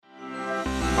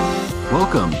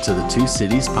Welcome to the Two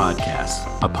Cities Podcast,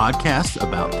 a podcast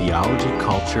about theology,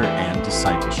 culture, and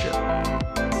discipleship.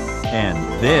 And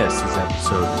this is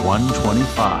episode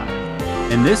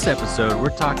 125. In this episode,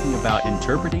 we're talking about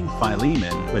interpreting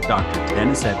Philemon with Dr.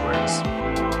 Dennis Edwards.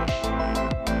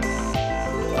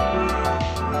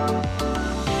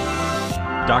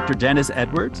 Dr. Dennis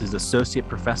Edwards is Associate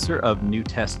Professor of New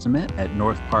Testament at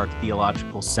North Park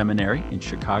Theological Seminary in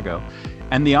Chicago,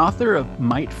 and the author of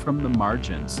Might from the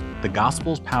Margins, The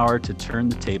Gospel's Power to Turn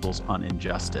the Tables on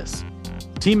Injustice.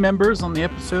 Team members on the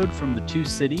episode from the Two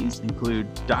Cities include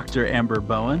Dr. Amber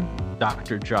Bowen,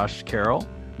 Dr. Josh Carroll,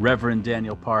 Reverend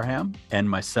Daniel Parham, and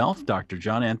myself, Dr.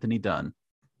 John Anthony Dunn.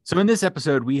 So in this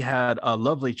episode, we had a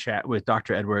lovely chat with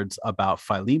Dr. Edwards about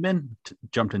Philemon,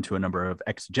 jumped into a number of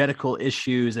exegetical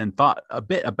issues, and thought a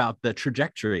bit about the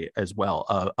trajectory as well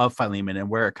of Philemon and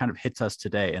where it kind of hits us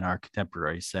today in our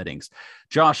contemporary settings.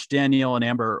 Josh, Daniel, and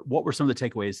Amber, what were some of the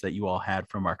takeaways that you all had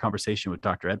from our conversation with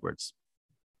Dr. Edwards?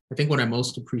 I think what I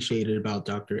most appreciated about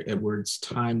Dr. Edwards'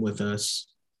 time with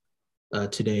us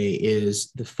today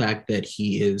is the fact that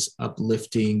he is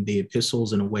uplifting the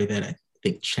epistles in a way that I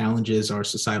think challenges our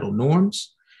societal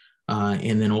norms,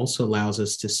 and then also allows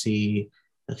us to see,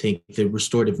 I think, the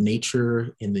restorative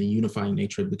nature and the unifying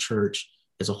nature of the church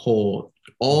as a whole,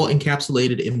 all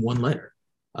encapsulated in one letter.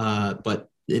 But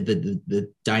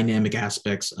the dynamic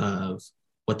aspects of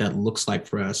what that looks like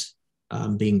for us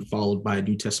being followed by a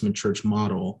New Testament church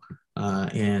model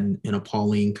and an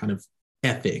appalling kind of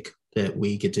ethic that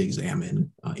we get to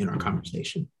examine in our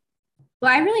conversation.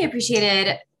 Well, I really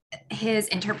appreciated his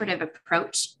interpretive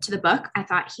approach to the book. I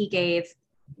thought he gave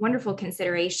wonderful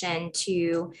consideration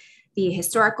to the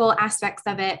historical aspects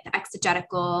of it, the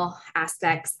exegetical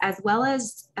aspects, as well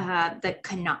as the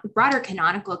broader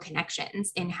canonical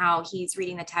connections in how he's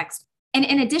reading the text. And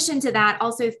in addition to that,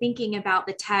 also thinking about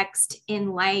the text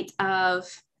in light of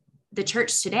the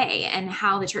church today and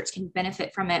how the church can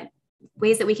benefit from it,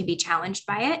 ways that we can be challenged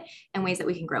by it and ways that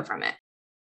we can grow from it.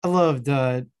 I loved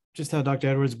just how Dr.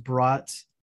 Edwards brought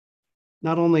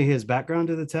not only his background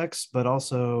to the text, but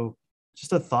also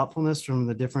just a thoughtfulness from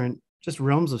the different just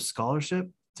realms of scholarship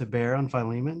to bear on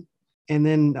Philemon. And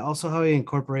then also how he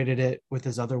incorporated it with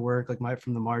his other work, like Might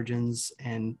from the Margins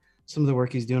and some of the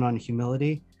work he's doing on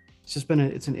humility. It's just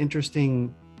it's an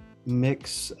interesting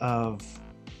mix of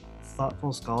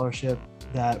thoughtful scholarship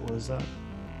that was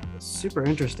super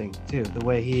interesting too, the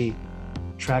way he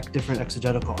tracked different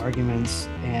exegetical arguments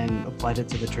and applied it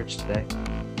to the church today.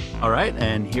 All right,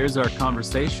 and here's our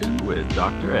conversation with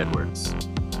Dr. Edwards.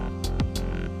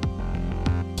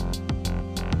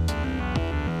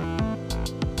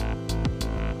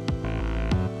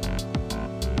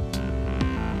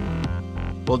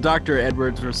 Well, Dr.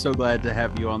 Edwards, we're so glad to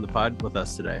have you on the pod with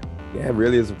us today. Yeah, it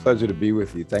really is a pleasure to be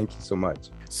with you. Thank you so much.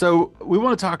 So we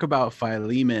want to talk about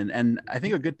Philemon, and I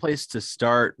think a good place to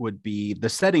start would be the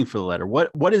setting for the letter.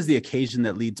 What is the occasion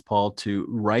that leads Paul to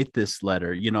write this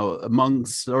letter? You know, among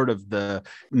sort of the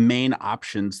main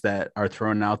options that are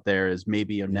thrown out there is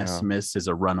maybe Onesimus is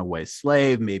a runaway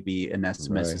slave, maybe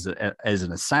Onesimus is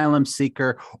an asylum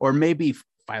seeker, or maybe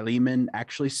Philemon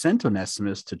actually sent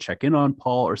Onesimus to check in on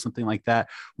Paul or something like that.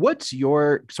 What's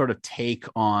your sort of take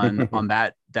on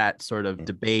that sort of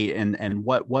debate and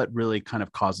what really kind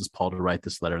of causes Paul to write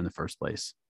this letter in the first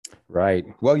place? Right.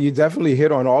 Well, you definitely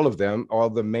hit on all of them, all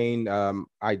the main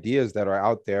ideas that are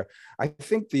out there. I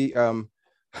think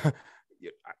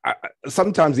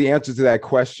sometimes the answer to that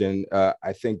question,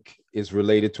 I think, is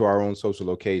related to our own social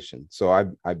location. So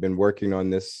I've been working on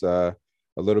this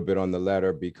a little bit on the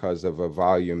letter because of a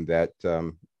volume that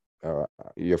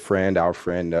our friend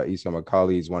Isa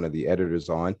McCauley is one of the editors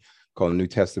on, called New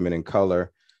Testament in Color.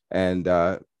 And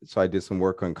so I did some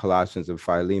work on Colossians and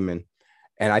Philemon.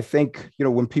 And I think,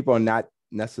 when people are not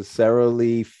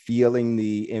necessarily feeling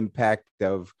the impact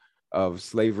of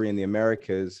slavery in the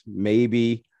Americas,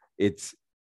 maybe it's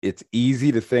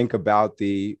easy to think about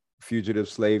the fugitive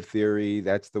slave theory.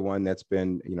 That's the one that's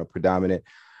been, predominant.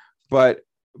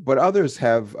 But others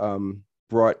have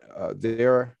brought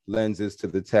their lenses to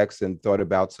the text and thought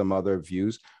about some other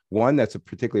views. One that's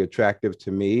particularly attractive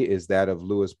to me is that of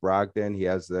Lewis Brogden.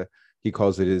 He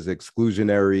calls it his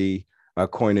exclusionary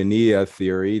koinonia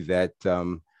theory, that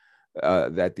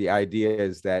the idea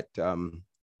is that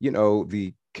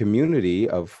the community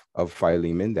of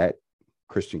Philemon, that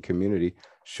Christian community,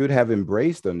 should have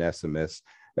embraced Onesimus.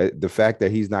 The fact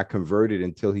that he's not converted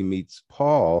until he meets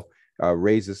Paul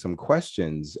raises some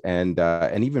questions, and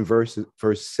even verse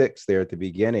 6 there at the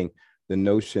beginning, the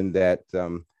notion that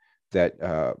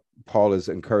Paul is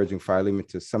encouraging Philemon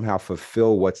to somehow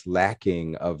fulfill what's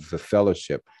lacking of the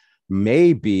fellowship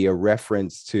may be a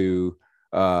reference to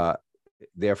uh,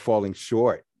 they're falling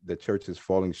short. The church is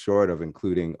falling short of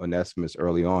including Onesimus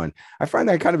early on. I find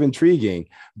that kind of intriguing,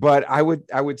 but I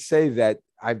would say that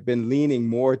I've been leaning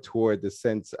more toward the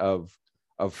sense of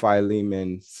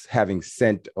Philemon having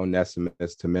sent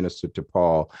Onesimus to minister to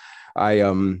Paul. I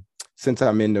since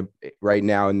I'm in the right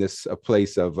now in this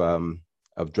place of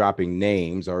dropping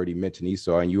names, I already mentioned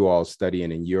Esau, and you all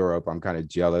studying in Europe. I'm kind of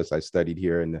jealous. I studied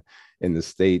here in the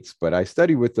States, but I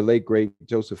studied with the late great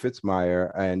Joseph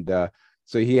Fitzmyer, and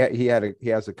so he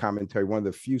has a commentary, one of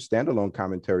the few standalone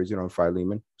commentaries, on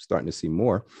Philemon. Starting to see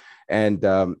more, and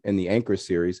in the Anchor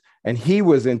series, and he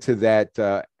was into that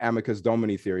amicus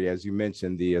domini theory, as you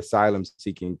mentioned, the asylum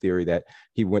seeking theory that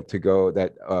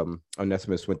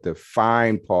Onesimus went to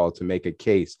find Paul to make a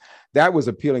case. That was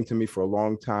appealing to me for a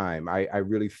long time. I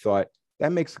really thought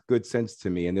that makes good sense to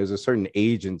me, and there's a certain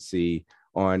agency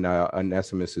on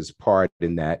Onesimus's part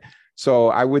in that. So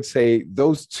I would say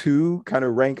those two kind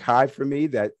of rank high for me,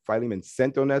 that Philemon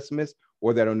sent Onesimus,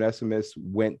 or that Onesimus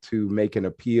went to make an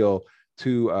appeal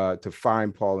to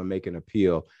find Paul and make an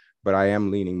appeal. But I am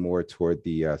leaning more toward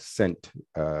the sent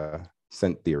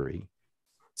theory.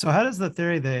 So how does the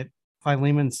theory that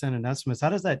Philemon sent Onesimus, how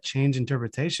does that change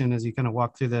interpretation as you kind of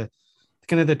walk through the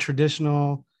kind of the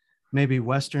traditional, maybe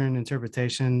Western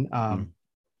interpretation?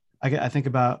 I think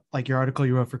about like your article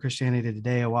you wrote for Christianity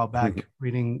Today a while back,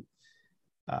 reading,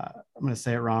 I'm going to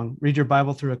say it wrong, read your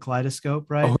Bible through a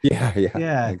kaleidoscope, right? Oh,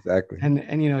 yeah, exactly.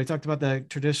 And he talked about the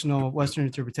traditional Western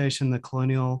interpretation, the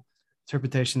colonial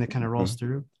interpretation that kind of rolls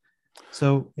through.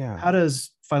 So how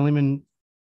does Philemon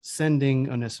sending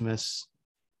Onesimus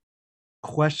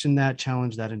question that,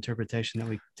 challenge that interpretation that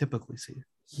we typically see?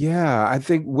 Yeah, I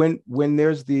think when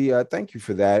there's the thank you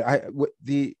for that.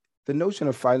 The notion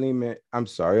of Philemon,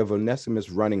 of Onesimus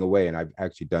running away, and I've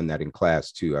actually done that in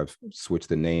class too. I've switched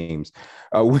the names.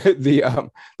 With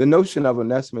the notion of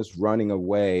Onesimus running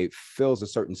away fills a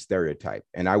certain stereotype,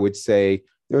 and I would say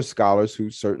there are scholars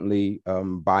who certainly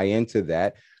buy into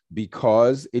that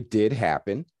because it did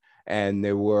happen, and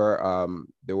there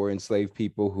were enslaved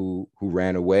people who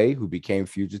ran away, who became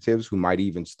fugitives, who might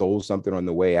even stole something on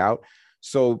the way out.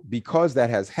 So because that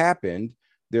has happened,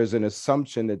 there's an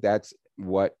assumption that that's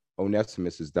what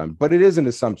Onesimus has done, but it is an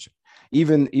assumption.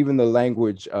 Even the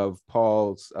language of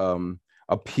Paul's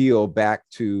appeal back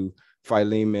to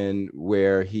Philemon,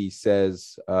 where he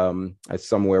says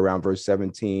somewhere around verse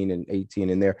 17 and 18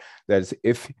 in there, that is,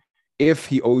 if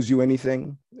he owes you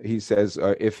anything, he says,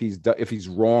 if he's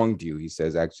wronged you, he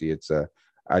says, actually it's a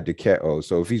adikeo.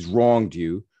 So if he's wronged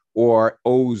you or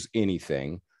owes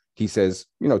anything, he says,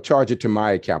 charge it to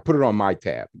my account, put it on my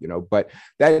tab, but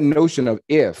that notion of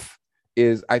if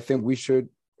is, I think we should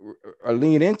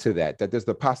lean into that there's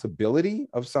the possibility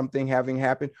of something having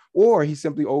happened, or he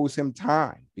simply owes him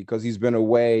time because he's been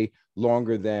away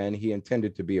longer than he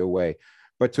intended to be away.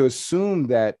 But to assume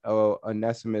that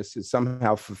Onesimus is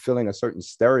somehow fulfilling a certain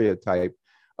stereotype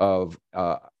of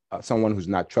someone who's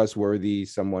not trustworthy,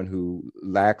 someone who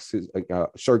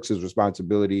shirks his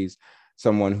responsibilities,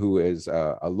 someone who is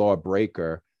a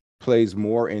lawbreaker, plays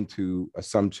more into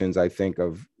assumptions, I think,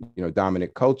 of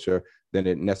dominant culture than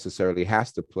it necessarily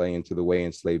has to play into the way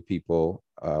enslaved people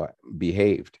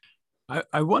behaved.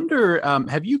 I wonder,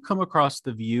 have you come across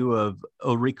the view of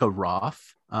Ulrika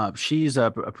Roth? She's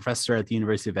a professor at the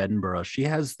University of Edinburgh. She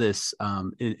has this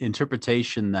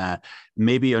interpretation that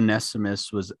maybe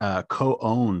Onesimus was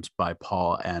co-owned by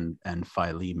Paul and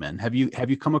Philemon. Have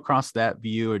you come across that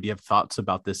view, or do you have thoughts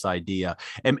about this idea?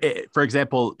 And for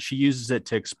example, she uses it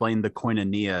to explain the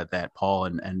koinonia that Paul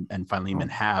and Philemon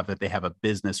have, that they have a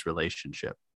business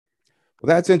relationship.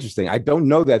 Well, that's interesting. I don't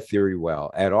know that theory well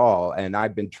at all. And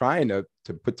I've been trying to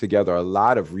put together a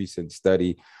lot of recent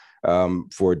study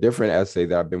for a different essay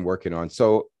that I've been working on.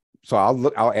 So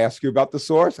I'll ask you about the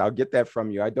source. I'll get that from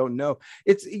you. I don't know.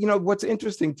 It's, what's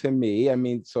interesting to me. I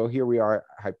mean, so here we are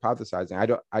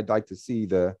hypothesizing. I'd like to see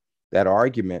that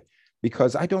argument,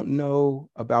 because I don't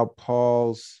know about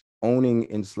Paul's owning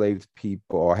enslaved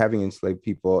people or having enslaved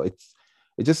people. It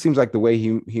just seems like the way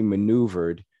he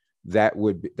maneuvered, that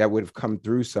would have come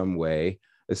through some way,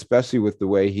 especially with the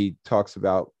way he talks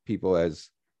about people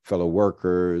as fellow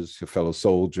workers, fellow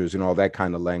soldiers, and all that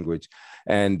kind of language.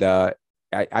 And so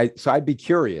I'd be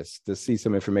curious to see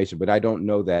some information, but I don't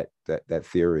know that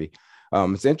theory.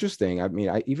 It's interesting. I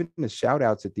mean, even the shout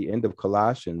outs at the end of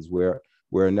Colossians, where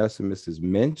Onesimus is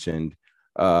mentioned,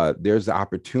 there's the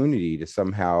opportunity to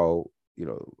somehow,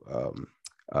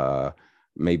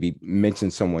 maybe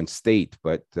mention someone's state,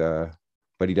 but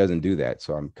he doesn't do that.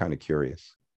 So I'm kind of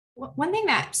curious. One thing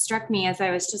that struck me as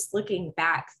I was just looking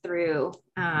back through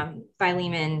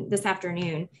Philemon this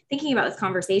afternoon, thinking about this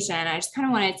conversation, I just kind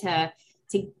of wanted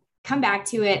to come back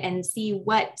to it and see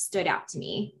what stood out to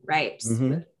me, right?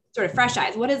 Mm-hmm. Sort of fresh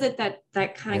eyes. What is it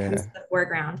that kind of comes to the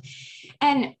foreground?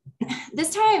 And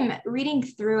this time reading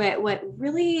through it, what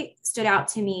really stood out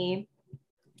to me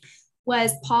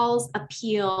was Paul's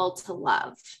appeal to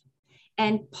love,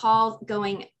 and Paul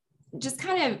going just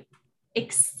kind of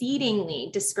exceedingly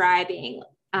describing,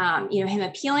 him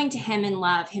appealing to him in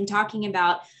love, him talking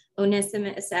about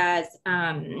Onesimus as,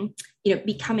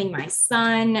 becoming my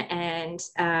son, and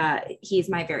he's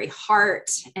my very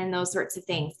heart, and those sorts of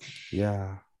things.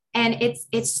 Yeah. And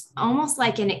it's almost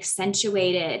like an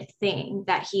accentuated thing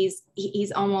that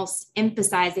he's almost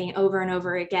emphasizing over and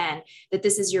over again, that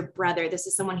this is your brother, this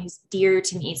is someone who's dear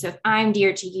to me. So if I'm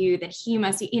dear to you, then he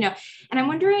must be, and I'm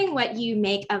wondering what you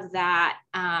make of that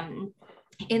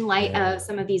in light of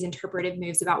some of these interpretive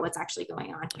moves about what's actually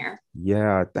going on here.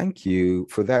 Yeah, thank you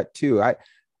for that too.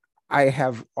 I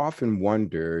have often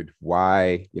wondered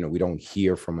why, we don't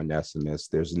hear from Onesimus.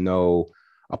 There's no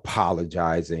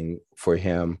apologizing for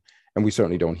him, and we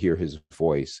certainly don't hear his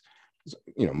voice.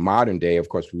 Modern day, of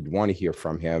course, we'd want to hear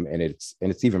from him, and it's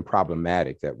even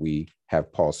problematic that we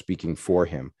have Paul speaking for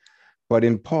him. But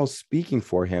in Paul speaking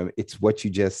for him, it's what you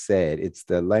just said. It's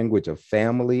the language of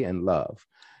family and love.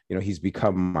 He's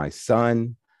become my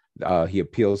son. He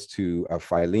appeals to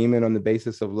Philemon on the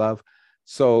basis of love.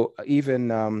 So even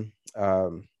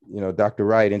Dr.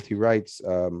 Wright, N.T. Wright's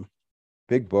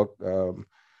big book,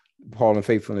 Paul and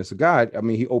Faithfulness of God,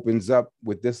 he opens up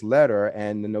with this letter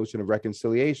and the notion of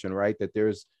reconciliation, right?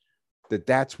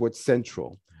 That's what's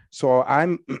central. So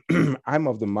I'm I'm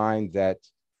of the mind that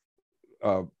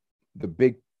the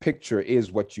big picture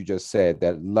is what you just said,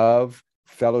 that love,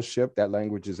 fellowship, that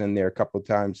language is in there a couple of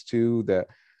times too, the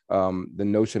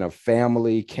notion of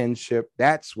family, kinship,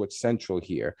 that's what's central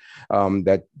here,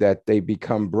 that they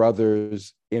become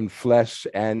brothers in flesh,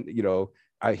 and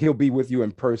he'll be with you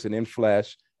in person, in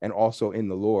flesh, and also in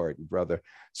the Lord, brother.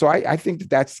 So I think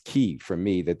that's key for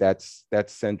me, that's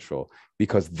central,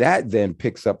 because that then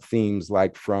picks up themes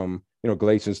like from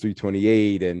Galatians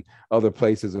 3:28 and other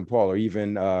places in Paul, or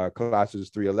even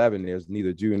Colossians 3:11. There's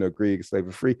neither Jew nor Greek, slave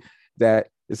or free. That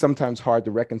it's sometimes hard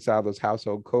to reconcile those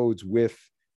household codes with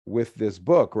this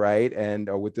book, right, and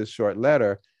with this short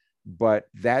letter. But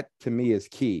that to me is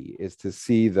key, is to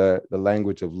see the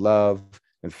language of love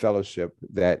and fellowship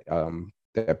that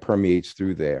permeates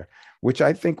through there, which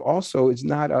I think also is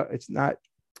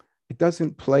it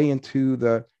doesn't play into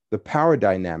the power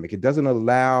dynamic. It doesn't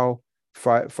allow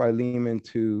Philemon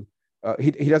to,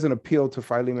 he doesn't appeal to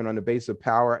Philemon on the basis of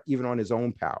power, even on his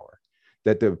own power,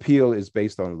 that the appeal is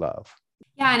based on love.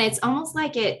 Yeah, and it's almost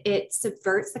like it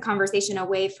subverts the conversation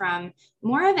away from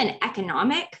more of an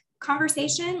economic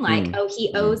conversation, like, oh,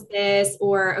 he owes this,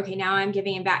 or okay, now I'm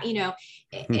giving him back,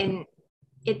 and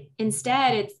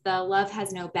instead it's the love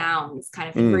has no bounds kind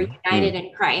of thing. We're united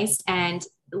in Christ, and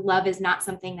love is not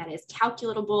something that is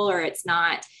calculable, or it's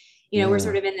not, we're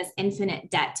sort of in this infinite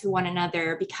debt to one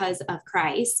another because of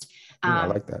Christ. I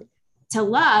like that. To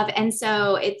love. And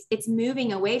so it's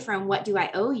moving away from what do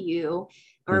I owe you,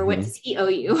 or what does he owe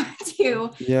you,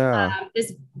 to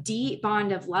this deep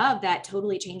bond of love that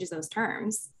totally changes those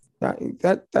terms.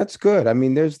 That's good.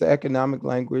 There's the economic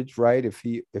language, right? If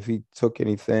he took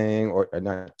anything, or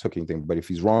not took anything, but if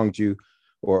he's wronged you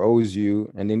or owes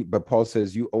you, but Paul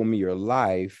says you owe me your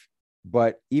life.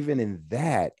 But even in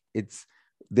that,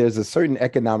 there's a certain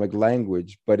economic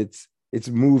language, but it's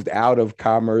moved out of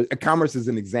commerce. Commerce is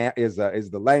is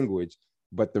the language,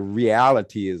 but the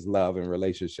reality is love and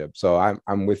relationship. So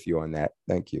I'm with you on that.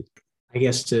 Thank you. I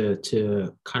guess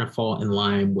to kind of fall in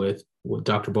line with what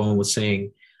Dr. Bowen was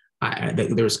saying,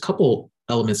 there's a couple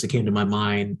elements that came to my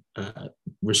mind: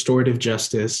 restorative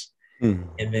justice, and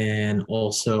then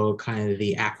also kind of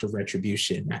the act of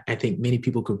retribution. I think many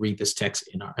people could read this text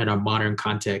in our modern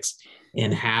context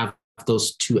and have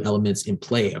those two elements in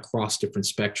play across different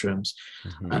spectrums.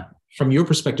 From your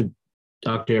perspective,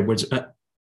 Dr. Edwards,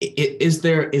 is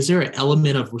there an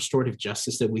element of restorative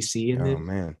justice that we see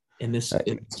in this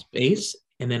space?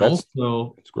 And then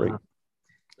also, it's great.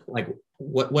 Like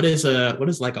what is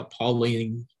like a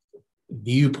Pauline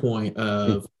viewpoint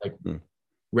of like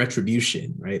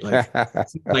retribution, right? Like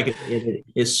like it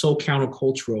is so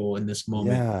countercultural in this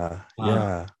moment.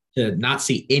 To not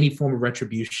see any form of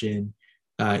retribution,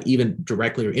 even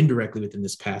directly or indirectly within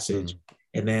this passage,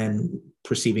 and then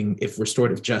perceiving if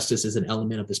restorative justice is an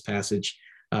element of this passage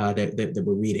that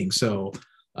we're reading. So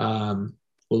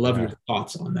We'll love Yeah. your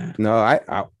thoughts on that. No,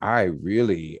 I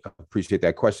really appreciate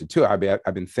that question too. I've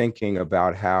been thinking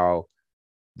about how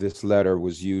this letter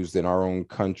was used in our own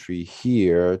country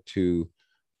here to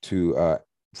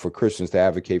for Christians to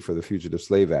advocate for the Fugitive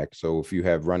Slave Act. So if you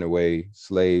have runaway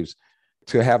slaves,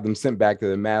 to have them sent back to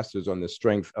their masters on the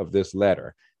strength of this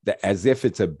letter, that as if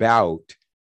it's about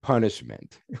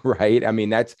punishment, right? I mean,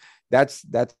 that's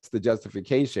the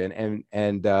justification,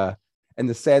 and the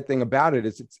sad thing about it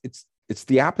is it's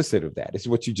the opposite of that. It's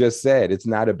what you just said. It's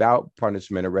not about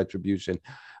punishment or retribution.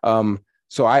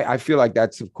 So I feel like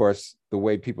that's, of course, the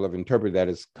way people have interpreted that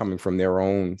is coming from their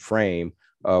own frame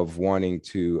of wanting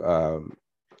to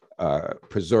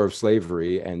preserve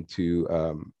slavery and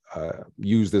to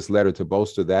use this letter to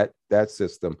bolster that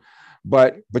system.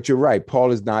 But you're right.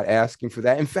 Paul is not asking for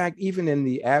that. In fact, even in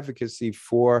the advocacy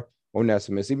for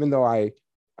Onesimus, even though I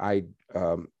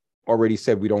already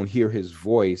said we don't hear his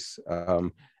voice,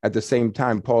 at the same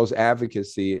time, Paul's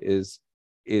advocacy is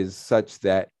such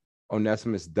that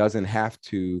Onesimus doesn't have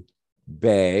to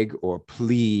beg or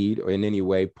plead or in any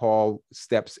way. Paul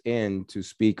steps in to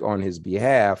speak on his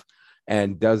behalf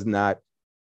and does not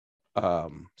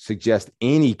suggest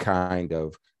any kind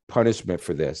of punishment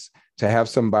for this. To have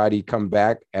somebody come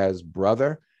back as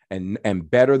brother and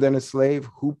better than a slave,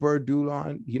 Hooper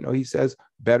Dulon, he says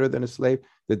better than a slave,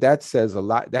 that says a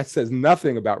lot. That says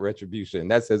nothing about retribution.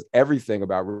 That says everything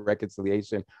about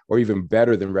reconciliation, or even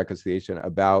better than reconciliation,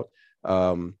 about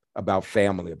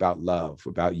family, about love,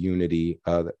 about unity,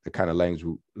 the kind of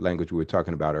language we were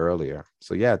talking about earlier.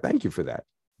 So yeah, thank you for that.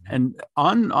 And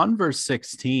on verse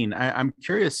 16, I'm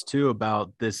curious too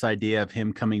about this idea of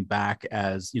him coming back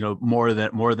as, more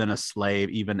than a slave,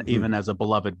 even as a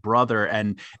beloved brother,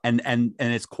 and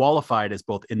it's qualified as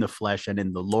both in the flesh and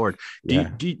in the Lord.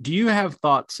 Do you have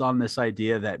thoughts on this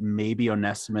idea that maybe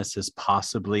Onesimus is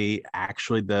possibly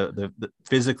actually the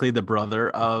physically the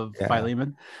brother of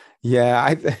Philemon? Yeah,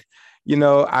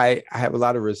 I have a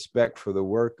lot of respect for the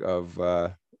work of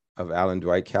Alan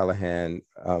Dwight Callahan.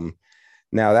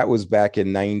 Now that was back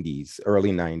in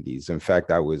early 90s. In fact,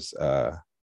 it was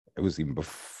even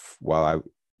while I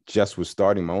just was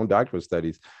starting my own doctoral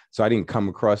studies. So I didn't come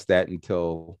across that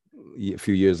until a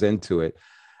few years into it.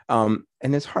 And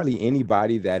there's hardly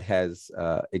anybody that has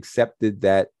accepted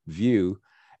that view.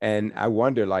 And I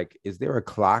wonder, is there a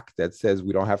clock that says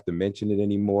we don't have to mention it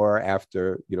anymore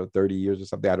after, 30 years or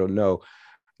something? I don't know.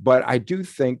 But I do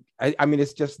think, I mean,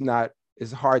 it's just not,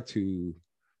 it's hard to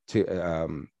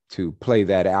play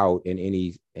that out in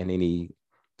any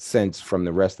sense from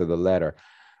the rest of the letter.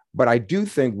 But I do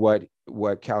think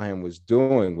what Callahan was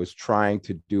doing was trying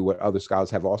to do what other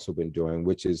scholars have also been doing,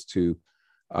 which is to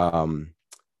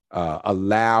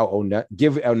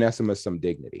give Onesimus some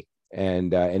dignity.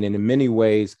 And in many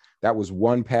ways, that was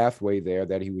one pathway there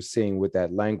that he was seeing with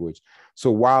that language.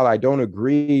 So while I don't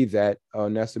agree that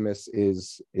Onesimus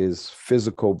is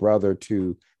physical brother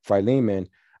to Philemon,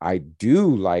 I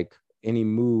do like any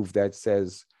move that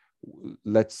says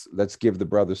let's give the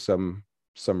brother some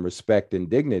respect and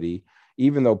dignity,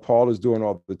 even though Paul is doing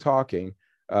all the talking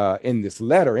in this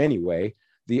letter anyway.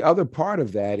 The other part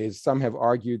of that is some have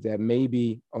argued that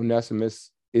maybe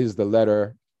Onesimus is the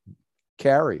letter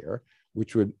carrier,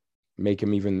 which would make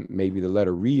him even maybe the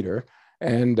letter reader,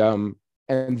 and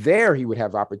there he would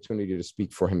have opportunity to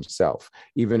speak for himself,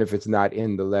 even if it's not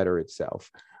in the letter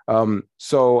itself.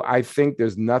 So I think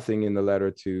there's nothing in the letter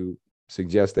to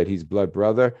suggest that he's blood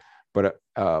brother, but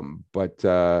at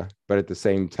the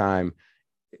same time,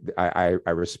 I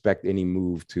respect any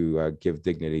move to give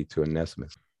dignity to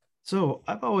Onesimus. So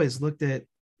I've always looked at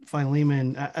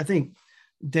Philemon. I think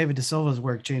David De Silva's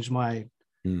work changed my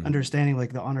understanding,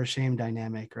 the honor-shame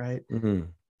dynamic, right? Mm-hmm.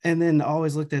 And then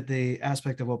always looked at the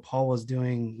aspect of what Paul was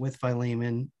doing with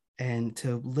Philemon, and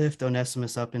to lift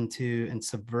Onesimus up into and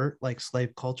subvert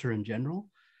slave culture in general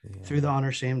through the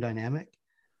honor-shame dynamic.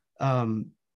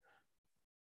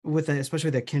 With especially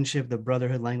the kinship, the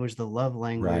brotherhood language, the love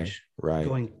language, right.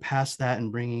 Going past that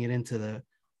and bring him into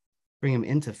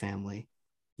family,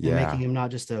 and making him not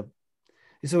just so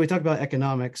we talk about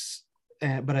economics,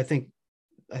 but I think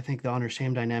the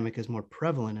honor-shame dynamic is more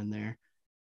prevalent in there,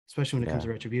 especially when it comes to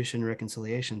retribution,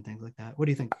 reconciliation, things like that. What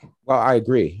do you think? Well, I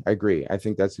agree. I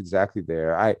think that's exactly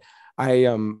there.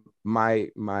 My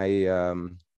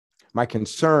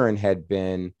concern had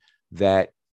been that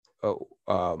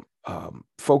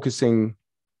focusing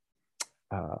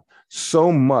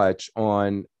so much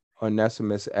on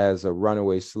Onesimus as a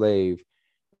runaway slave,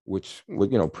 which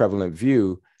prevalent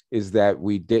view, is that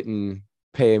we didn't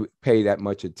pay that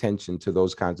much attention to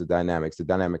those kinds of dynamics, the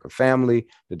dynamic of family,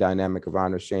 the dynamic of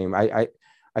honor shame. I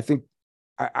think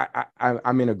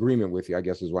I'm in agreement with you, I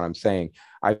guess is what I'm saying.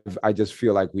 I just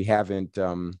feel like we haven't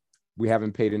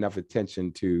paid enough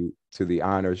attention to the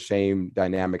honor shame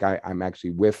dynamic. I'm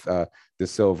actually with De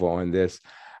Silva on this.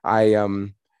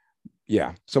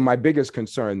 Yeah. So my biggest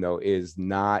concern though is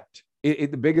not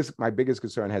my biggest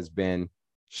concern has been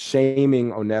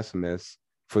shaming Onesimus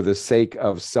for the sake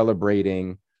of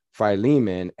celebrating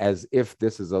Philemon as if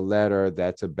this is a letter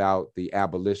that's about the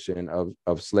abolition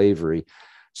of slavery.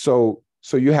 So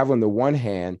you have on the one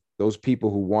hand those people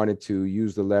who wanted to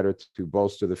use the letter to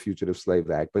bolster the Fugitive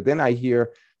Slave Act, but then I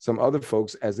hear some other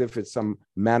folks as if it's some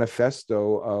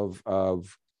manifesto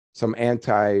of some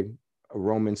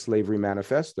anti-Roman slavery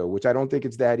manifesto, which I don't think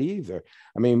it's that either.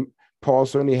 I mean, Paul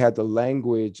certainly had the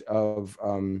language of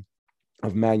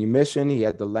manumission. He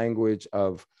had the language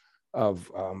of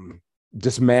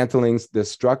dismantling the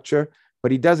structure,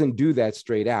 but he doesn't do that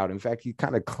straight out. In fact, he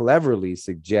kind of cleverly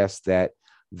suggests that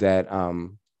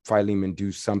Philemon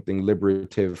do something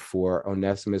liberative for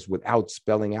Onesimus without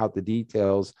spelling out the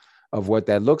details of what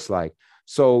that looks like.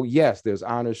 So yes, there's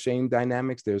honor shame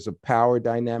dynamics. There's a power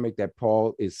dynamic that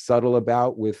Paul is subtle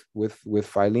about with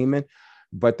Philemon,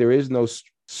 but there is no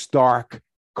stark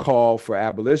call for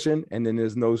abolition, and then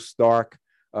there's no stark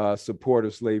support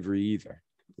of slavery either.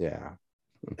 Yeah.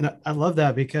 And I love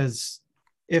that, because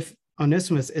if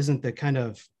Onesimus isn't the kind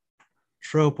of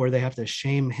trope where they have to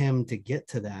shame him to get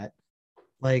to that,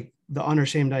 like the honor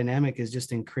shame dynamic is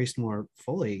just increased more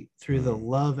fully through the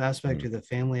love aspect, through the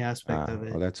family aspect of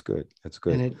it. Oh, that's good. That's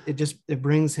good. And it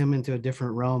brings him into a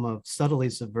different realm of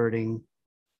subtly subverting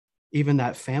even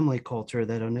that family culture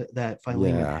that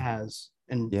Philemon has,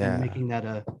 and making that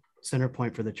a center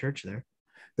point for the church there.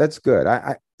 That's good.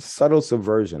 I subtle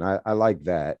subversion. I like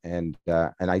that, and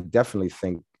I definitely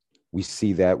think we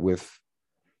see that with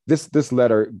this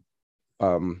letter.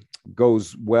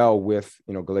 Goes well with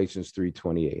Galatians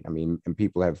 3:28. I mean, and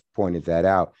people have pointed that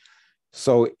out.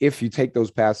 So if you take those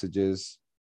passages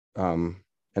and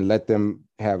let them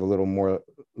have a little more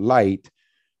light,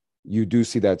 you do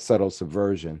see that subtle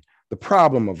subversion. The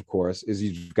problem, of course, is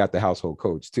you've got the household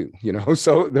codes too.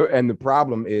 So the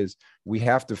problem is we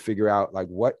have to figure out like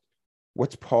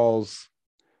what's Paul's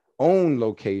own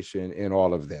location in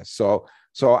all of this. So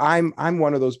I'm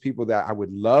one of those people that I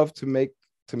would love to make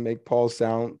Paul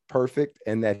sound perfect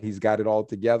and that he's got it all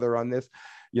together on this.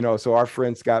 So our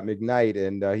friend Scott McKnight,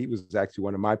 and he was actually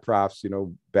one of my profs,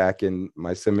 back in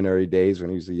my seminary days when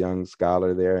he was a young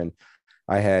scholar there. And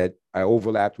I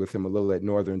overlapped with him a little at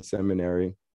Northern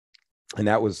Seminary. And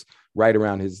that was right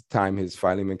around his time his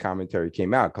Philemon commentary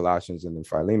came out, Colossians and then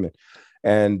Philemon.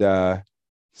 And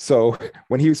so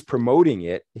when he was promoting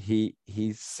it, he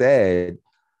said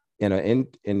in an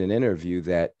interview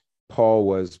that Paul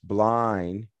was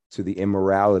blind to the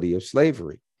immorality of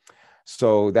slavery.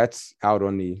 So that's out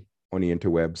on the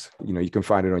interwebs. You can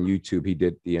find it on YouTube. He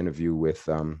did the interview with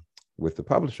the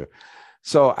publisher.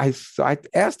 So I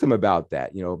asked him about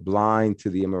that, blind to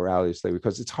the immorality of slavery,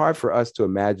 because it's hard for us to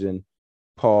imagine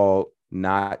Paul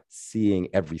not seeing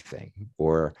everything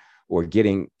or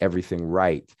getting everything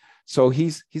right. So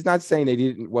he's not saying that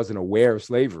he wasn't aware of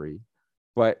slavery,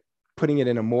 but putting it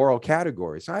in a moral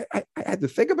category. So I had to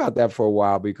think about that for a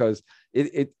while, because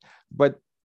but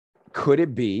could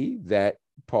it be that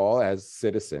Paul as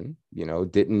citizen,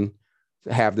 didn't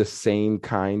have the same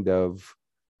kind of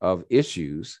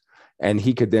issues, and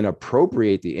he could then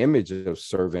appropriate the image of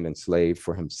servant and slave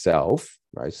for himself,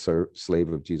 right? Slave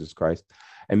of Jesus Christ,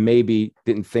 and maybe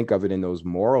didn't think of it in those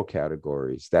moral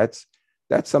categories. That's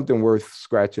something worth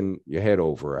scratching your head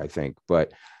over, I think.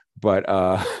 But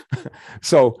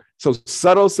so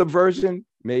subtle subversion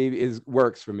maybe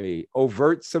works for me.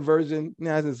 Overt subversion,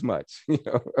 not as much.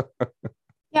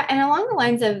 Yeah, and along the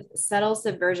lines of subtle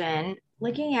subversion,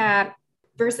 looking at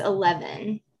verse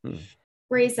 11,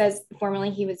 where he says,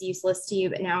 "Formerly he was useless to you,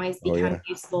 but now he's become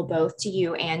useful both to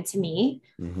you and to me."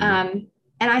 And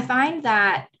I find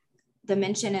that the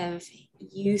mention of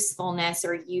usefulness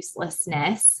or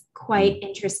uselessness quite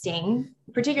interesting,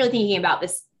 particularly thinking about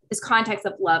this context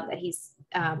of love that he's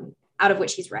out of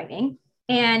which he's writing.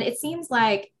 And it seems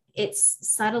like it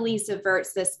subtly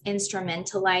subverts this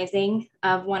instrumentalizing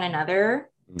of one another,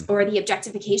 or the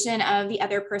objectification of the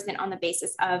other person on the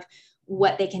basis of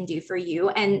what they can do for you.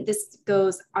 And this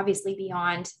goes obviously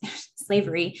beyond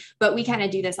slavery, but we kind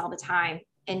of do this all the time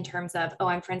in terms of, oh,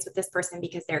 I'm friends with this person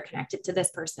because they're connected to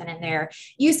this person and they're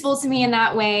useful to me in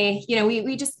that way.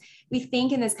 We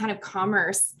think in this kind of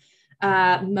commerce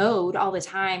mode all the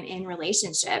time in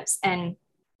relationships. And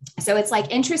so it's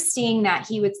like interesting that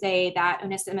he would say that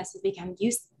Onesimus has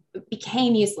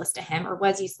became useless to him, or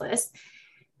was useless,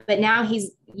 but now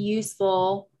he's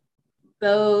useful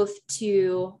both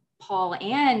to Paul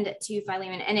and to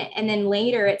Philemon. And then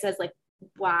later it says like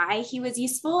why he was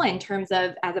useful in terms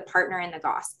of as a partner in the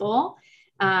gospel,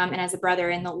 and as a brother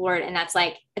in the Lord. And that's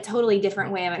like a totally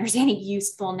different way of understanding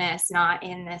usefulness, not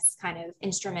in this kind of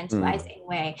instrumentalizing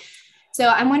way. So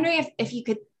I'm wondering if you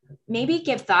could maybe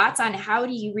give thoughts on how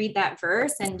do you read that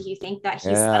verse, and do you think that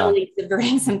he's subtly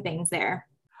subverting some things there?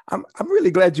 I'm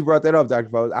really glad you brought that up, Dr.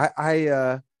 Bowles.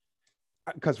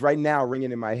 Because right now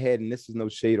ringing in my head, and this is no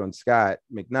shade on Scott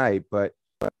McKnight, but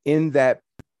in the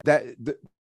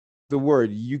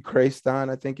word Euchariston,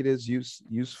 I think it is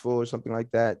useful or something like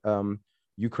that.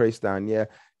 Euchariston, yeah.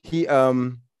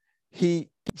 He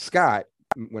Scott,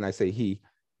 when I say he,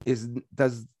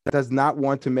 does not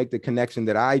want to make the connection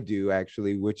that I do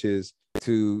actually, which is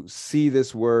to see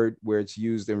this word where it's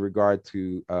used in regard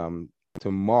to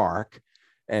Mark.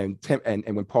 And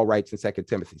when Paul writes in 2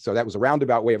 Timothy. So that was a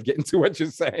roundabout way of getting to what you're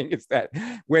saying. It's that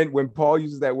when Paul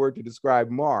uses that word to describe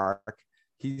Mark,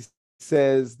 he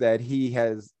says that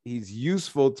he's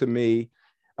useful to me.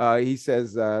 He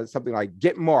says something like,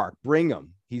 get Mark, bring him.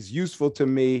 He's useful to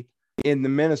me in the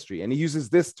ministry. And he uses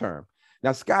this term.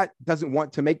 Now, Scott doesn't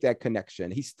want to make that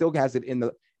connection. He still has it in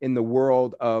the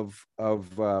world of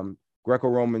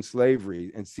Greco-Roman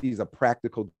slavery and sees a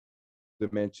practical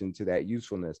dimension to that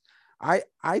usefulness. I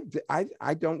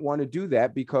don't want to do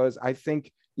that, because I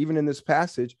think even in this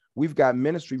passage, we've got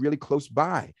ministry really close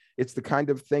by. It's the kind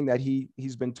of thing that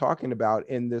he's been talking about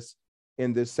in this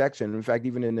section. In fact,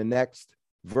 even in the next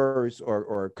verse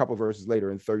or a couple verses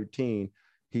later in 13,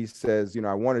 he says,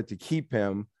 I wanted to keep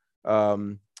him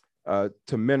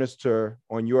to minister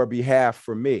on your behalf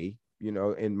for me,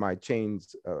 in my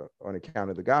chains on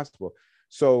account of the gospel.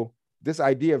 So this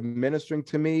idea of ministering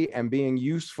to me and being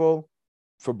useful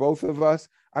for both of us,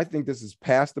 I think this is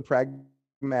past the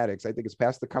pragmatics. I think it's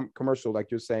past the commercial, like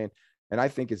you're saying. And I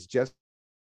think it's just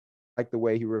like the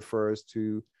way he refers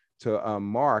to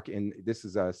Mark, and this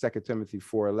is 2 Timothy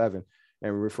 4:11,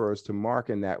 and refers to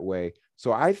Mark in that way.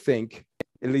 So I think,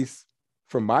 at least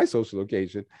from my social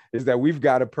location, is that we've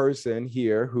got a person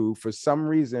here who, for some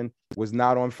reason, was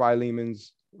not on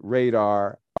Philemon's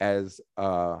radar as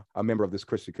a member of this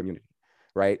Christian community,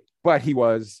 right? But he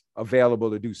was available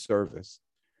to do service.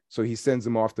 So he sends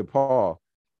him off to Paul.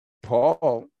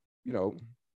 Paul,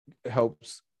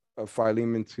 helps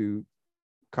Philemon to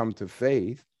come to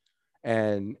faith.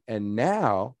 And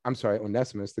now,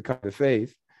 Onesimus to come to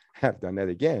faith. I've done that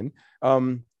again.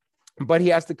 But he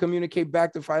has to communicate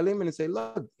back to Philemon and say,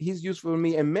 look, he's useful to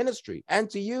me in ministry and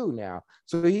to you now.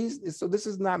 So this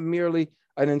is not merely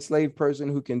an enslaved person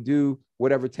who can do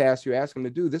whatever task you ask him to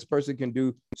do. This person can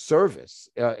do service,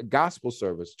 gospel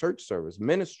service, church service,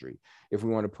 ministry, if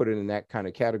we want to put it in that kind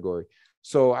of category.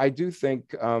 So I do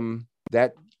think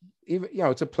that even,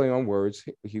 it's a play on words.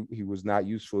 He was not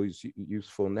useful. He's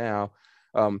useful now.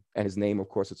 And his name, of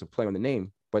course, it's a play on the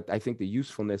name. But I think the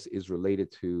usefulness is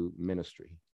related to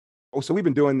ministry. Oh, so we've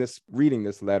been reading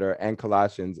this letter and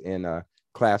Colossians in a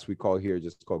class we call here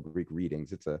just called Greek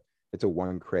Readings. It's a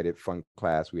 1-credit fun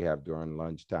class we have during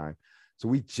lunchtime. So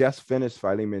we just finished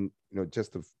Philemon,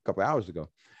 just a couple hours ago.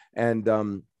 And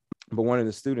but one of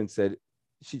the students said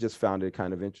she just found it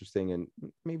kind of interesting, and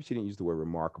maybe she didn't use the word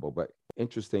remarkable, but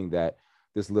interesting that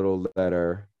this little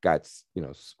letter got,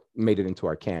 made it into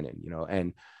our canon,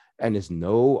 and there's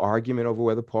no argument over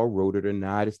whether Paul wrote it or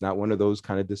not. It's not one of those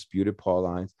kind of disputed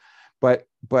Paulines. But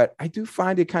I do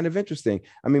find it kind of interesting.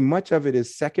 I mean, much of it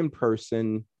is second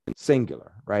person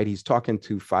singular, right? He's talking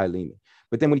to Philemon.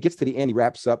 But then when he gets to the end, he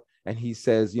wraps up and he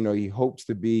says, he hopes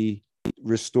to be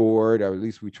restored, or at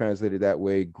least we translate it that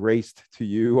way, graced to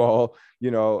you all,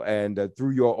 and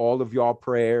through all of your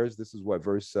prayers. This is what,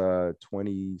 verse 22.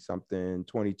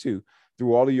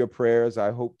 Through all of your prayers,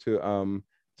 I hope to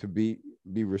be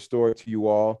restored to you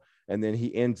all. And then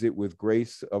he ends it with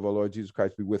grace of our Lord Jesus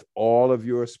Christ be with all of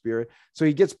your spirit. So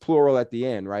he gets plural at the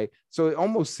end, right? So it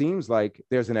almost seems like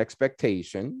there's an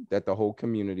expectation that the whole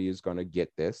community is going to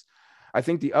get this. I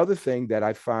think the other thing that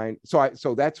I find,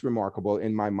 so that's remarkable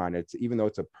in my mind. It's, even though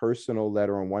it's a personal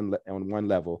letter on one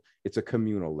level, it's a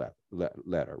communal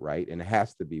letter, right? And it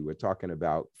has to be. We're talking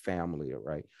about family,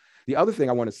 right? The other thing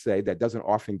I want to say that doesn't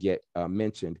often get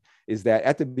mentioned is that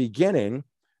at the beginning,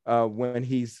 when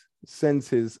he sends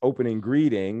his opening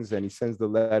greetings and he sends the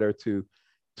letter to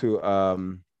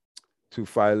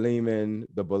Philemon,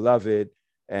 the beloved,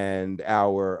 and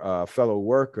our fellow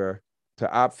worker, to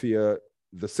Apphia,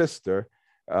 the sister,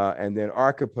 and then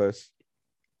Archippus,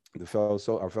 our fellow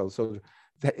soldier.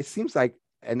 That it seems like,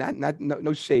 and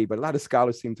no shade, but a lot of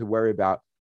scholars seem to worry about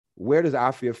where does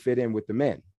Apphia fit in with the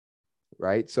men,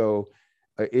 right? So,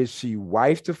 is she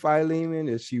wife to Philemon?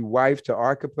 Is she wife to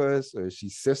Archippus? Or is she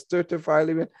sister to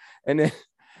Philemon?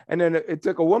 And then it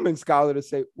took a woman scholar to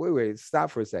say, wait,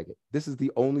 stop for a second. This is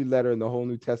the only letter in the whole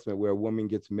New Testament where a woman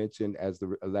gets mentioned as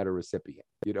the letter recipient.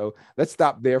 Let's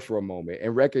stop there for a moment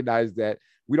and recognize that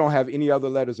we don't have any other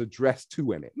letters addressed to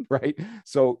women, right?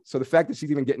 So the fact that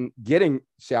she's even getting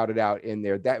shouted out in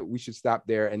there, that we should stop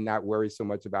there and not worry so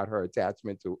much about her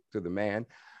attachment to the man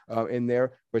in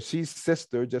there. But she's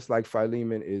sister, just like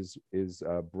Philemon is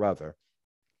brother.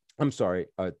 I'm sorry,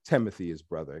 Timothy is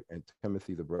brother, and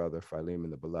Timothy the brother,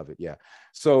 Philemon the beloved. Yeah.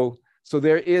 So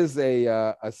there is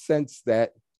a sense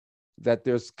that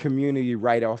there's community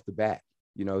right off the bat.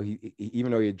 He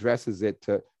even though he addresses it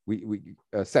to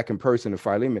a second person of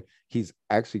Philemon, he's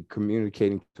actually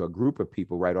communicating to a group of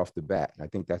people right off the bat. And I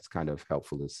think that's kind of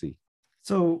helpful to see.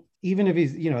 So even if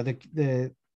he's,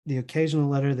 the occasional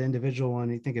letter, the individual one,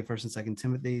 you think of First and Second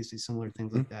Timothy, you see similar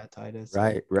things like that, Titus.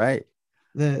 Right.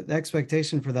 The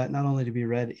expectation for that not only to be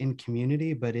read in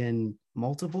community, but in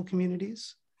multiple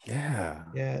communities. Yeah.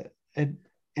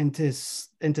 And to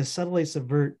subtly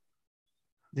subvert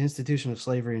the institution of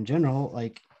slavery in general.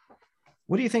 Like,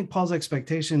 what do you think Paul's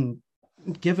expectation,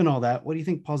 given all that, what do you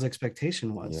think Paul's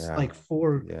expectation was? Yeah. Like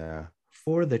for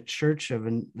the church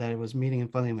that it was meeting in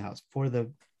Philemon house,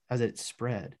 as it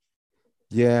spread?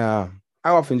 Yeah. I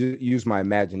often just use my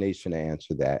imagination to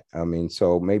answer that. I mean,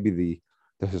 so maybe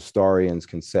the historians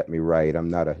can set me right. I'm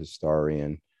not a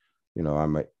historian.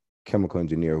 I'm a chemical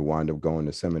engineer who wound up going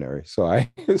to seminary. So I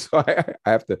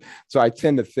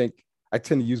tend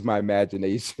to use my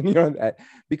imagination, that,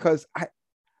 because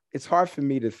it's hard for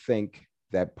me to think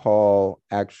that Paul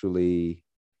actually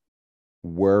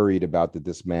worried about the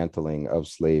dismantling of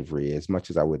slavery as much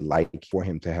as I would like for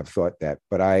him to have thought that.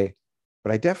 But I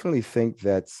definitely think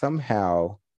that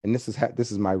somehow, and this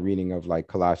is my reading of like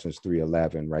Colossians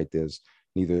 3:11, right? There's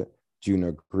neither Jew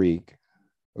nor Greek,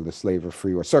 or the slave or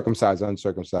free, or circumcised,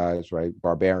 uncircumcised, right?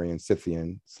 Barbarian,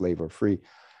 Scythian, slave or free.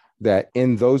 That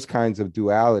in those kinds of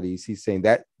dualities, he's saying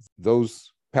that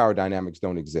those power dynamics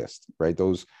don't exist, right?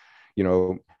 Those,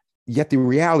 yet the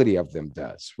reality of them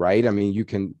does, right? I mean, you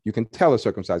can tell a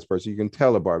circumcised person, you can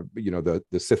tell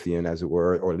the Scythian, as it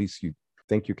were, or at least you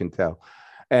think you can tell.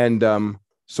 And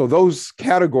so those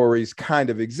categories kind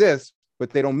of exist,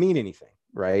 but they don't mean anything,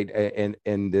 right?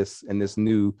 In this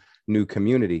new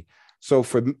community. So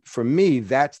for me,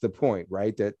 that's the point,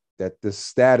 right? That the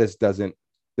status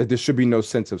that there should be no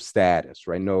sense of status,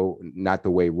 right? No, not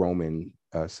the way Roman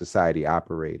society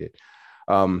operated.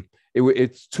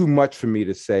 It's too much for me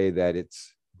to say that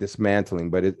it's dismantling,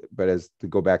 but as to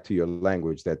go back to your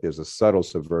language, that there's a subtle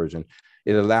subversion.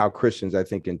 It allowed Christians, I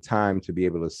think, in time to be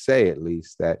able to say, at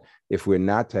least, that if we're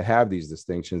not to have these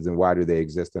distinctions, then why do they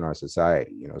exist in our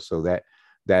society? So that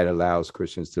allows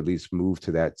Christians to at least move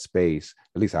to that space.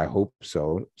 At least I hope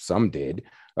so. Some did.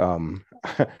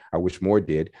 I wish more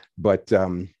did. But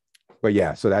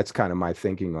yeah, so that's kind of my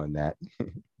thinking on that.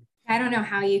 I don't know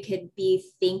how you could be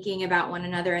thinking about one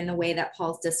another in the way that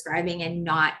Paul's describing and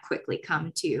not quickly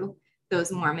come to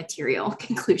those more material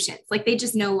conclusions. Like they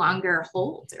just no longer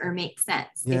hold or make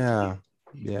sense. Yeah.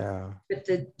 With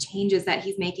the changes that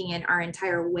he's making in our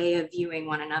entire way of viewing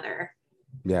one another.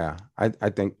 Yeah, I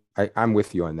think I'm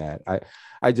with you on that.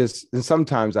 I just, and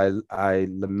sometimes I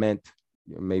lament,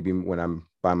 maybe when I'm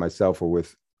by myself or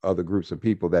with other groups of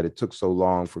people, that it took so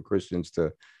long for Christians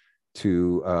to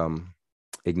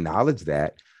acknowledge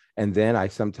that. And then I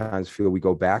sometimes feel we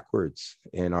go backwards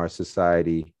in our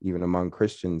society, even among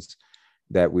Christians,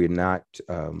 that we're not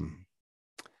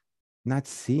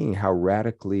seeing how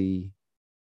radically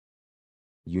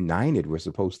united we're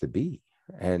supposed to be.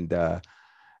 And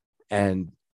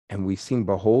we seem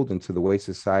beholden to the way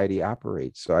society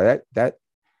operates. So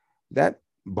that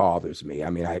bothers me. I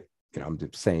mean, I'm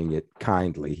just saying it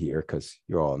kindly here because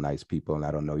you're all nice people and I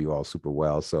don't know you all super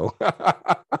well. So,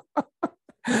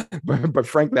 but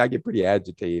frankly, I get pretty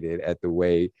agitated at the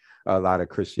way a lot of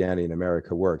Christianity in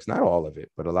America works. Not all of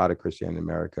it, but a lot of Christianity in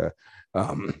America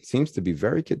seems to be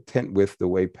very content with the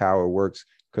way power works,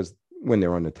 because when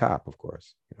they're on the top, of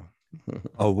course.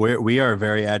 Oh, we are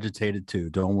very agitated too.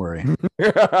 Don't worry.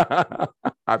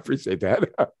 I appreciate that.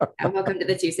 And welcome to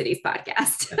the Two Cities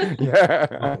podcast.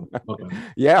 Yeah. Okay.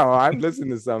 Yeah, well, I've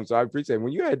listened to some, so I appreciate it.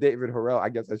 When you had David Harrell, I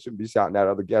guess I shouldn't be shouting out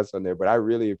other guests on there, but I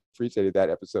really appreciated that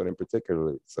episode in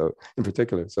particular. So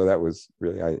that was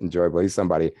really enjoyable. He's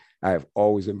somebody I have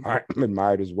always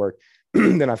admired his work.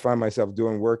 then I find myself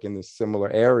doing work in the similar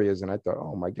areas. And I thought,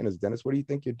 oh my goodness, Dennis, what do you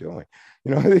think you're doing?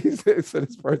 You know, so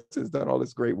this person's done all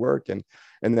this great work. And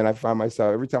then I find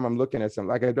myself every time I'm looking at something,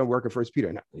 like I've done work in First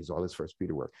Peter, no, he's all this First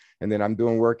Peter work. And then I'm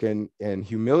doing work in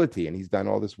humility, and he's done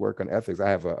all this work on ethics. I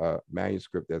have a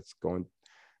manuscript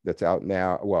that's out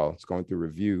now. Well, it's going through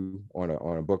review on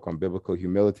a book on biblical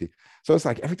humility. So it's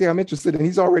like everything I'm interested in,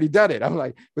 he's already done it. I'm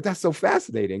like, but that's so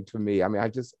fascinating to me. I mean,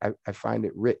 I find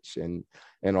it rich and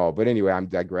all. But anyway, I'm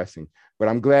digressing. But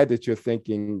I'm glad that you're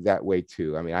thinking that way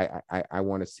too. I mean, I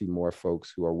want to see more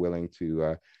folks who are willing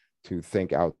to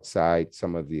think outside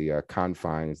some of the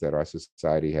confines that our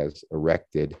society has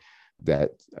erected, that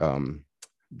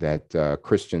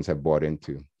Christians have bought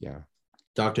into. Yeah.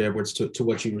 Dr. Edwards, to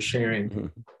what you were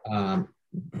sharing,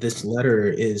 this letter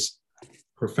is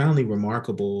profoundly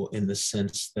remarkable in the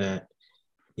sense that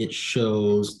it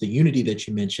shows the unity that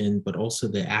you mentioned, but also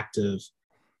the act of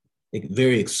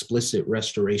very explicit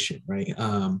restoration, right?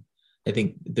 I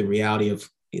think the reality of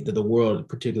the world,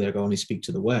 particularly I can only speak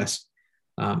to the West,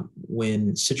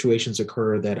 when situations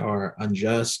occur that are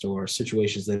unjust, or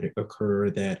situations that occur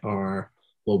that are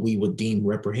what we would deem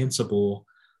reprehensible,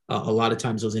 a lot of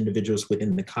times those individuals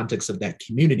within the context of that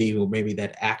community, or maybe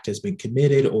that act has been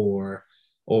committed or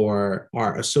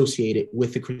are associated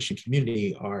with the Christian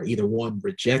community, are either one,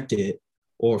 rejected,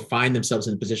 or find themselves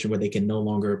in a position where they can no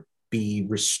longer be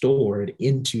restored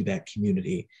into that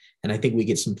community. And I think we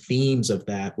get some themes of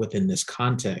that within this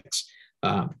context,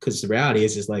 because the reality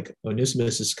is like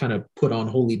Onesimus is kind of put on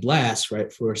holy blast,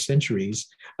 right, for centuries.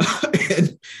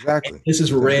 and this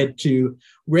is read to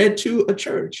a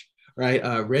church,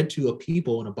 right? Read to a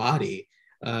people in a body.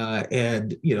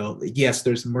 And, you know, yes,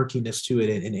 there's murkiness to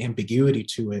it and ambiguity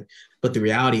to it. But the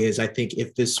reality is, I think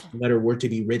if this letter were to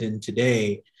be written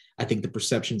today, I think the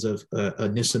perceptions of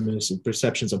Onesimus and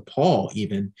perceptions of Paul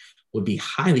even would be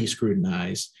highly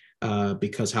scrutinized,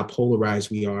 because how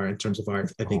polarized we are in terms of our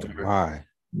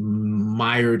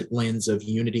mired lens of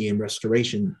unity and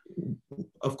restoration,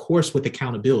 of course, with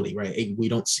accountability, right? We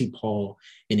don't see Paul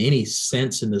in any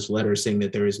sense in this letter saying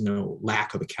that there is no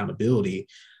lack of accountability,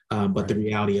 but the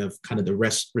reality of kind of the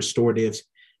restorative,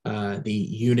 the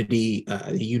unity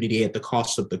at the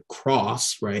cost of the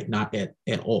cross, right? Not at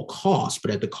all costs,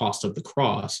 but at the cost of the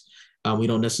cross. We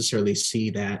don't necessarily see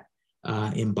that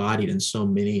embodied in so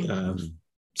many of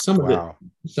some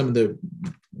of the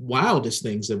wildest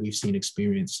things that we've seen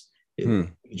experience.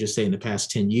 You just say in the past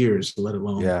 10 years, let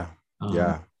alone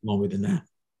longer than that.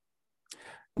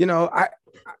 You know,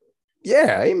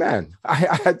 amen.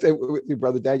 I think with you,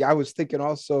 Brother Daniel, I was thinking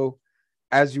also,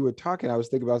 as you were talking, I was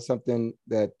thinking about something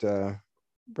that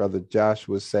Brother Josh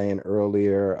was saying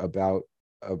earlier about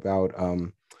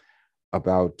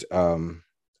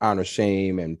honor,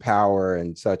 shame, and power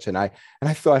and such. And I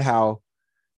thought how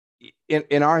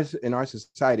in our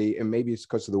society, and maybe it's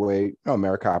because of the way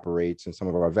America operates and some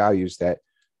of our values, that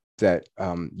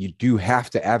you do have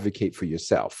to advocate for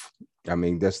yourself. I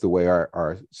mean, that's the way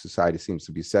our society seems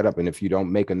to be set up. And if you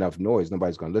don't make enough noise,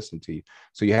 nobody's going to listen to you.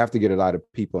 So you have to get a lot of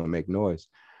people and make noise.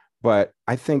 But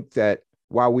I think that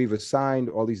while we've assigned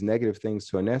all these negative things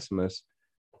to Onesimus,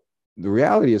 the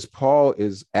reality is Paul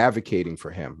is advocating for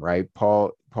him, right?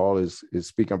 Paul is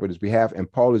speaking up on his behalf,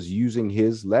 and Paul is using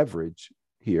his leverage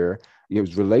here,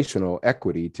 his relational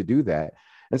equity, to do that.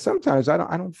 And sometimes I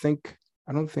don't think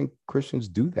Christians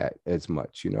do that as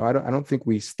much. You know, I don't think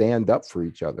we stand up for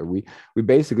each other. We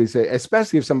basically say,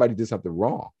 especially if somebody did something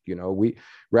wrong, you know, we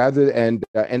rather and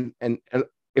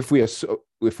if we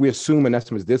assume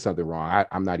Onesimus did something wrong,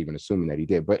 I'm not even assuming that he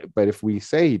did, but if we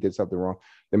say he did something wrong,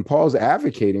 then Paul's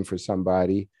advocating for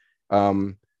somebody,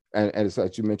 and it's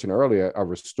like you mentioned earlier, a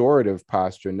restorative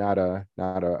posture, not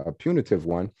a punitive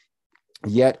one.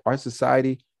 Yet our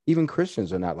society, even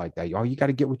Christians, are not like that. You got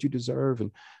to get what you deserve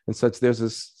and such. There's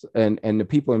this, and the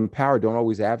people in power don't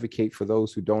always advocate for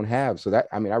those who don't have. So that,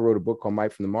 I mean, I wrote a book called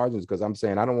Might from the Margins because I'm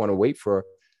saying I don't want to wait for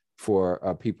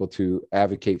people to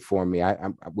advocate for me.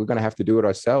 We're going to have to do it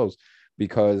ourselves,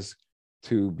 because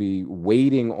to be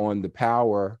waiting on the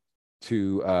power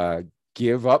to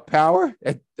give up power,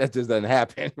 that just doesn't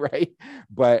happen, right?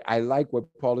 But I like what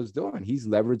Paul is doing. He's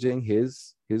leveraging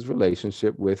his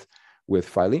relationship with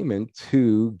Philemon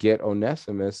to get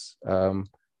Onesimus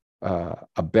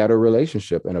a better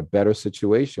relationship and a better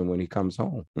situation when he comes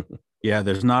home. Yeah,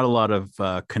 there's not a lot of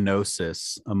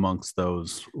kenosis amongst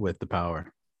those with the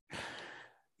power.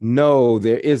 No,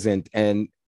 there isn't. And,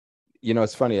 you know,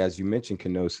 it's funny, as you mentioned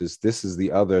kenosis, this is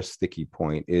the other sticky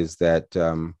point, is that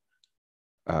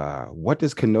what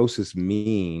does kenosis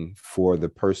mean for the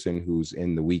person who's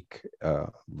in the weak,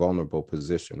 vulnerable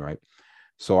position, right?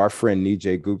 So our friend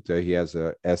Nijay Gupta, he has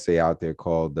an essay out there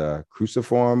called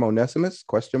Cruciform Onesimus, ?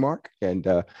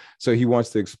 And so he wants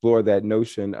to explore that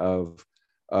notion of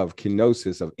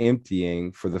kenosis, of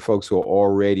emptying for the folks who are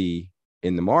already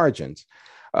in the margins.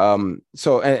 And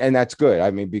that's good.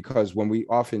 I mean, because when we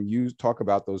often talk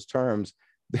about those terms,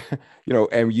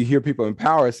 and you hear people in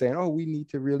power saying, oh, we need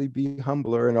to really be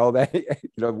humbler and all that,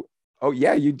 oh,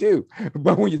 yeah, you do.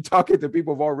 But when you're talking to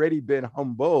people who've already been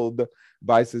humbled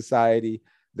by society,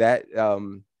 that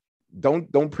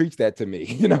don't preach that to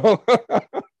me,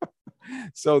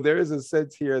 So there is a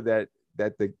sense here that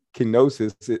the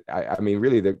kenosis, I mean,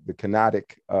 really the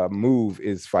kenotic move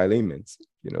is Philemon's,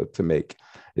 to make,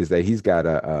 is that he's got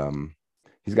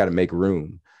to make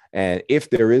room. And if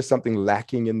there is something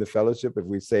lacking in the fellowship, if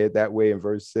we say it that way in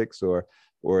verse 6, or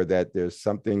that there's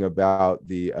something about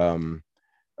the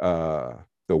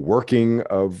working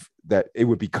of that, it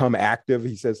would become active.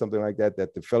 He says something like that the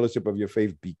fellowship of your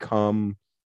faith become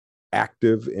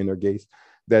active, energetes,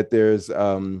 that there's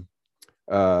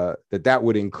that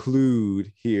would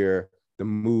include here the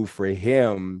move for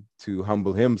him to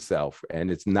humble himself. And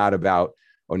it's not about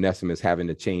Onesimus having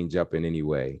to change up in any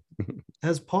way.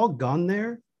 Has Paul gone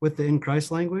there with the in Christ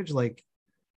language, like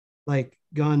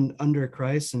gone under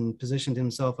Christ and positioned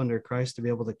himself under Christ to be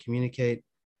able to communicate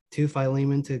to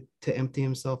Philemon to empty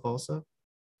himself also?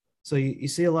 So you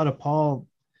see a lot of Paul,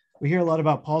 we hear a lot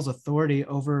about Paul's authority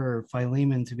over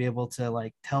Philemon to be able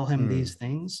to tell him these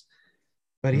things,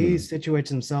 but he situates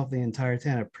himself the entire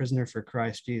time a prisoner for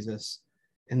Christ Jesus.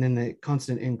 And then the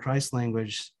constant in Christ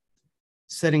language,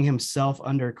 setting himself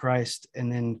under Christ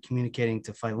and then communicating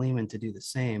to Philemon to do the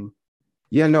same.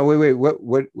 Yeah, no, wait. What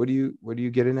are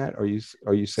you getting at? Are you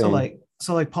saying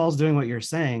so Paul's doing what you're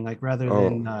saying, rather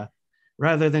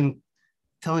than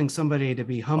telling somebody to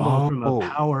be humble from a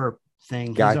power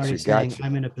thing, he's already saying,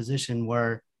 I'm in a position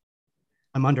where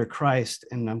I'm under Christ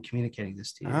and I'm communicating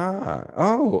this to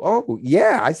you.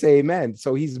 Yeah, I say amen.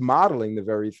 So he's modeling the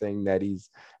very thing that he's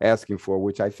asking for,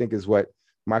 which I think is what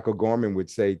Michael Gorman would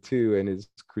say too in his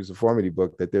Cruciformity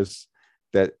book, that there's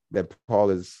that Paul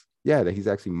is, that he's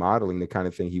actually modeling the kind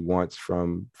of thing he wants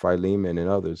from Philemon and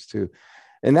others too.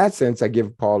 In that sense, I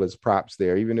give Paul his props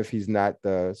there, even if he's not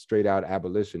the straight out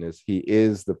abolitionist. He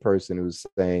is the person who's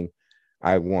saying,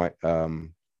 I want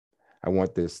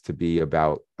this to be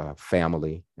about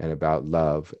family and about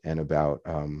love and about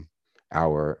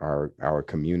our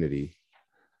community.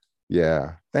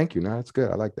 Yeah, thank you. No, that's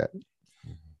good. I like that.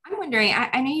 I'm wondering,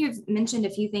 I know you've mentioned a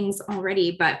few things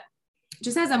already, but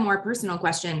just as a more personal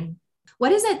question,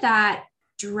 what is it that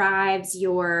drives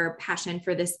your passion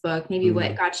for this book? Maybe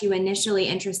what got you initially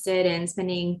interested in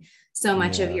spending so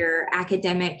much of your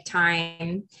academic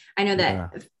time? I know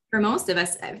that for most of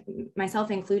us, myself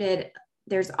included,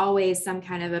 there's always some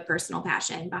kind of a personal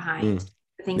passion behind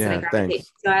the things that I gravitate.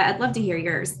 So I'd love to hear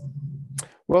yours.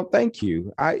 Well, thank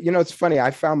you. It's funny.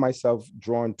 I found myself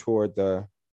drawn toward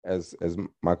as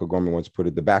Michael Gorman once put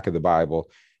it, the back of the Bible,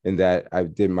 in that I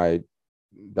did my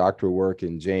doctoral work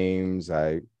in James.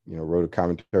 I, wrote a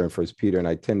commentary in First Peter, and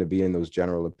I tend to be in those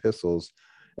general epistles.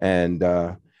 And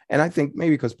I think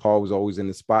maybe because Paul was always in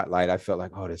the spotlight, I felt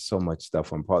like, oh, there's so much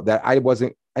stuff on Paul that I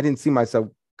didn't see myself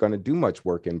going to do much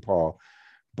work in Paul.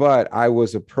 But I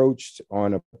was approached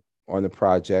on the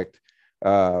project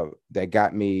that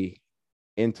got me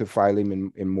into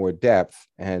Philemon in more depth.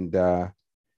 And I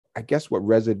guess what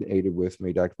resonated with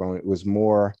me, Dr. Bowen, was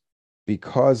more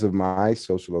because of my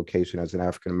social location as an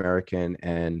African-American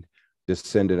and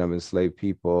descendant of enslaved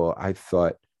people. I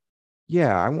thought,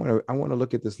 I want to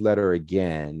look at this letter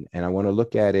again, and I want to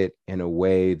look at it in a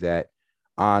way that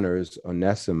honors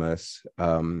Onesimus,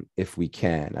 if we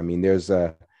can. I mean, there's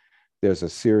a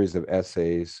series of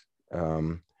essays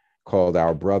called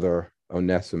Our Brother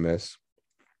Onesimus.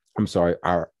 I'm sorry,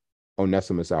 Our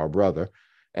Onesimus, Our Brother.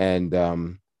 And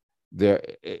there's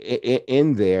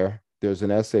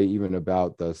an essay even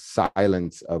about the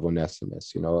silence of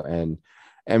Onesimus,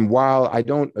 and while I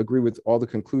don't agree with all the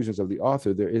conclusions of the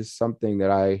author, there is something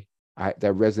that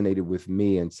that resonated with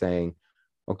me in saying,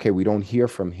 okay, we don't hear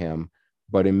from him,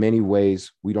 but in many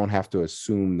ways we don't have to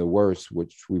assume the worst,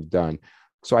 which we've done.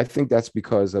 So I think that's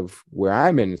because of where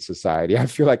I'm in society. I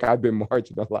feel like I've been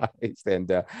marginalized,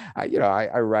 and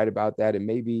I write about that. And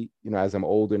maybe as I'm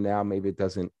older now, maybe it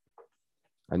doesn't.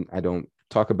 I don't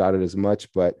talk about it as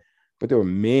much, but there were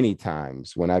many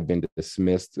times when I've been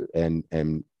dismissed and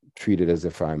treated as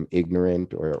if I'm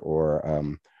ignorant,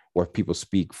 or if people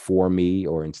speak for me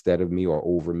or instead of me or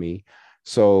over me.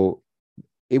 So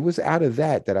it was out of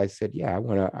that I said, I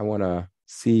want to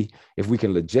see if we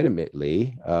can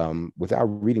legitimately, without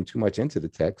reading too much into the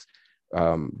text,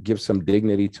 give some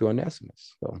dignity to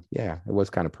Onesimus. So yeah, it was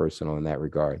kind of personal in that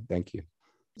regard. Thank you.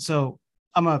 So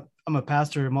I'm a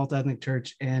pastor of a multi-ethnic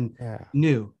church and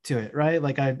new to it, right?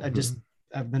 Like I've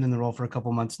been in the role for a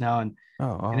couple months now, and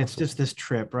it's just this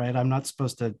trip, right? I'm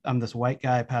this white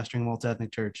guy pastoring a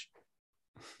multi-ethnic church.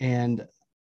 And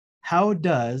how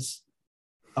does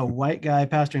a white guy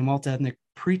pastoring multi-ethnic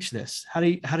preach this? How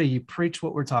do you preach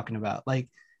what we're talking about? Like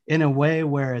in a way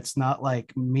where it's not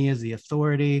like me as the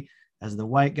authority, as the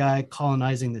white guy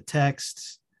colonizing the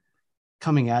text,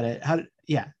 coming at it.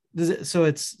 So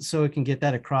it can get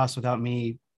that across without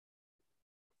me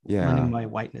lending my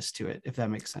whiteness to it, if that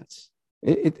makes sense.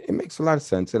 It makes a lot of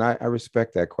sense, and I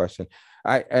respect that question.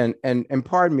 And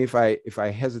pardon me if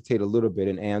I hesitate a little bit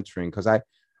in answering, because I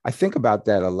think about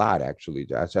that a lot, actually,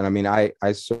 Josh. And I mean,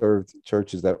 I served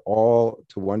churches that all,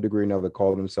 to one degree or another,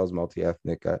 call themselves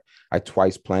multi-ethnic. I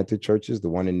twice planted churches. The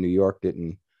one in New York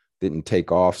didn't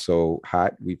take off so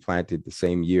hot. We planted the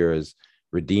same year as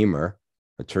Redeemer,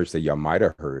 a church that y'all might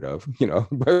have heard of,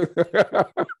 but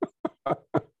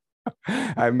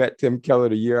I met Tim Keller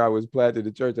the year I was planting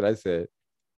the church, and I said,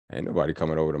 ain't nobody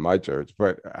coming over to my church.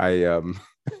 But I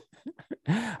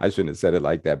shouldn't have said it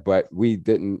like that, but we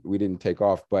didn't take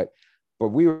off, but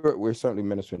we're certainly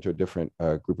ministering to a different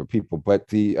group of people. But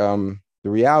the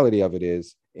reality of it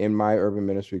is, in my urban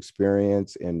ministry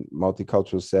experience in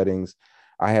multicultural settings,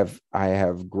 I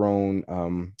have grown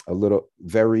a little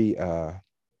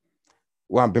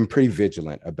I've been pretty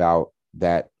vigilant about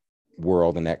that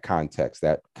world and that context,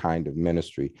 that kind of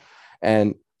ministry.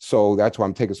 And so that's why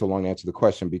I'm taking so long to answer the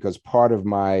question, because part of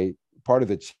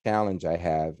the challenge I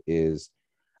have is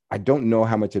I don't know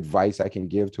how much advice I can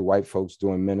give to white folks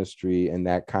doing ministry in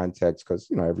that context, because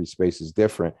every space is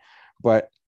different. But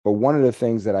one of the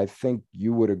things that I think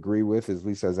you would agree with, at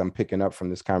least as I'm picking up from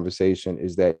this conversation,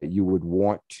 is that you would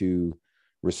want to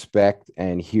respect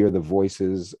and hear the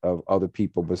voices of other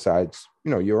people besides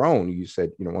your own. You said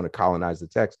you don't want to colonize the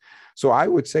text. So I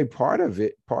would say part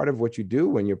of what you do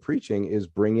when you're preaching is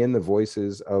bring in the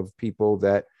voices of people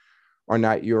that are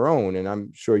not your own. And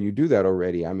I'm sure you do that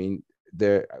already. I mean,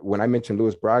 when I mentioned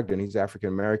Louis Brogdon, he's African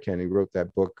American. He wrote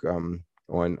that book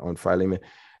on Philemon,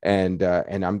 and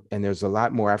there's a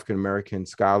lot more African American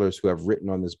scholars who have written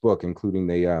on this book, including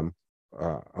the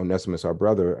Onesimus, Our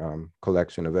Brother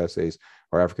collection of essays,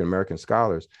 or African American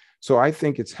scholars. So I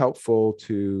think it's helpful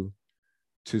to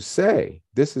say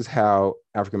this is how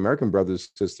African American brothers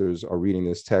and sisters are reading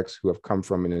this text, who have come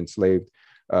from an enslaved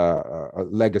a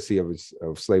legacy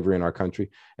of slavery in our country.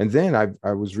 And then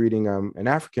I was reading an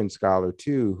African scholar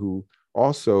too, who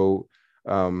also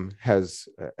has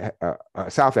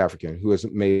South African, who has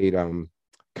made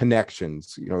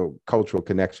connections, cultural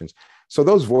connections. So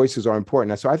those voices are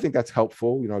important. And so I think that's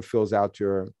helpful. It fills out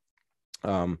your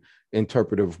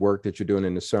interpretive work that you're doing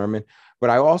in the sermon. But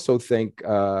I also think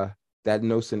that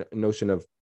notion of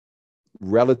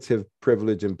relative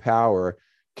privilege and power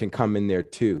can come in there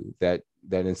too, that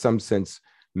in some sense,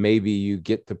 maybe you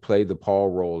get to play the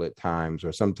Paul role at times,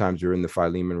 or sometimes you're in the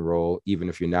Philemon role, even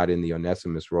if you're not in the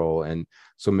Onesimus role. And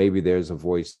so maybe there's a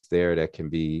voice there that can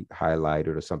be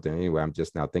highlighted or something. Anyway, I'm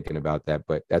just now thinking about that,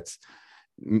 but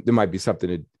there might be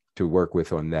something to work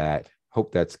with on that.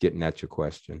 Hope that's getting at your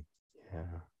question. Yeah.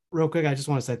 Real quick, I just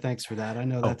want to say thanks for that. I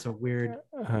know that's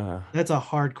that's a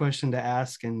hard question to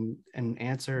ask and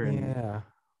answer. And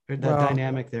that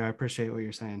dynamic there. I appreciate what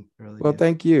you're saying. Really. Well,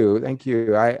 thank you.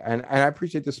 I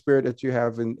appreciate the spirit that you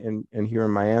have in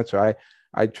hearing my answer.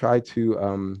 I try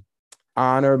to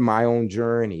honor my own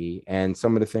journey and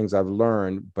some of the things I've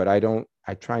learned, but I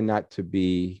try not to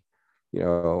be,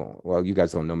 well, you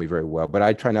guys don't know me very well, but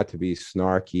I try not to be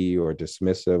snarky or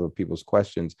dismissive of people's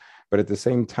questions. But at the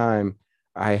same time,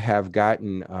 I have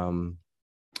gotten,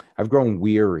 I've grown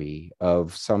weary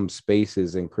of some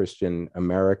spaces in Christian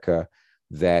America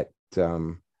that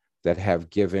have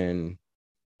given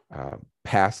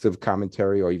passive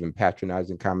commentary or even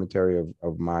patronizing commentary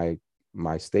of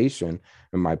my station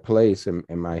and my place and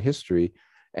my history,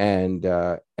 and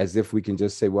as if we can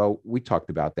just say, well, we talked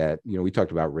about that, we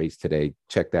talked about race today,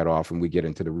 check that off, and we get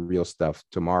into the real stuff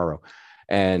tomorrow.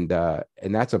 And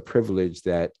that's a privilege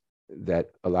that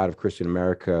a lot of Christian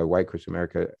America, white Christian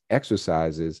America,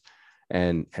 exercises,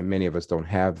 and many of us don't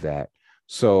have that.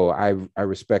 So I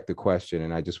respect the question,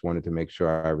 and I just wanted to make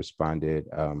sure I responded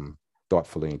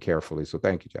thoughtfully and carefully. So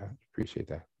thank you, John. Appreciate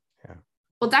that. Yeah.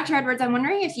 Well, Dr. Edwards, I'm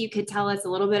wondering if you could tell us a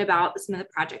little bit about some of the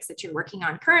projects that you're working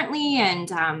on currently,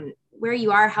 and where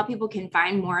you are, how people can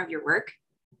find more of your work.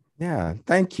 Yeah,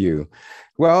 thank you.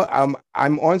 Well,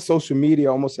 I'm on social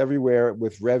media almost everywhere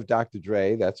with Rev Dr.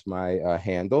 Dre. That's my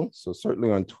handle. So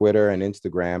certainly on Twitter and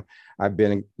Instagram. I've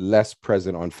been less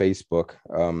present on Facebook.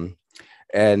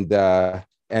 And I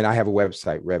have a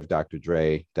website,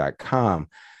 revdrdre.com.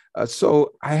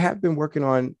 So I have been working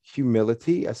on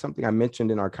humility, as something I mentioned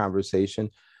in our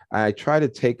conversation. I try to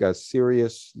take a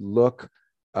serious look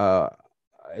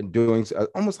doing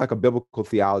almost like a biblical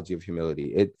theology of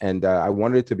humility. I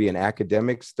wanted it to be an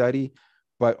academic study,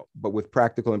 but with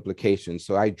practical implications.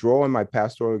 So I draw on my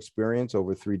pastoral experience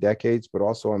over 3 decades, but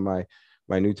also on my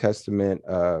New Testament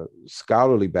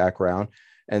scholarly background.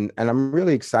 And I'm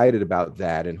really excited about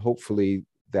that. And hopefully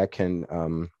that can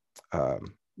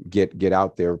get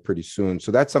out there pretty soon. So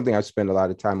that's something I spend a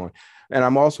lot of time on. And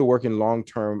I'm also working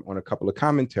long-term on a couple of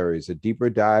commentaries, a deeper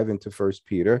dive into First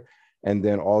Peter, and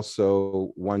then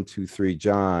also 1, 2, 3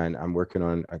 John. I'm working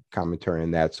on a commentary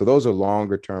on that. So those are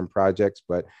longer term projects,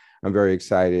 but I'm very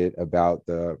excited about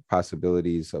the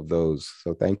possibilities of those.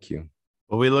 So thank you.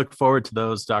 Well, we look forward to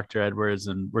those, Dr. Edwards,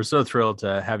 and we're so thrilled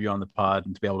to have you on the pod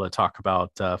and to be able to talk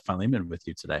about Philemon with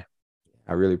you today.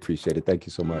 I really appreciate it. Thank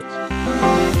you so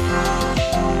much.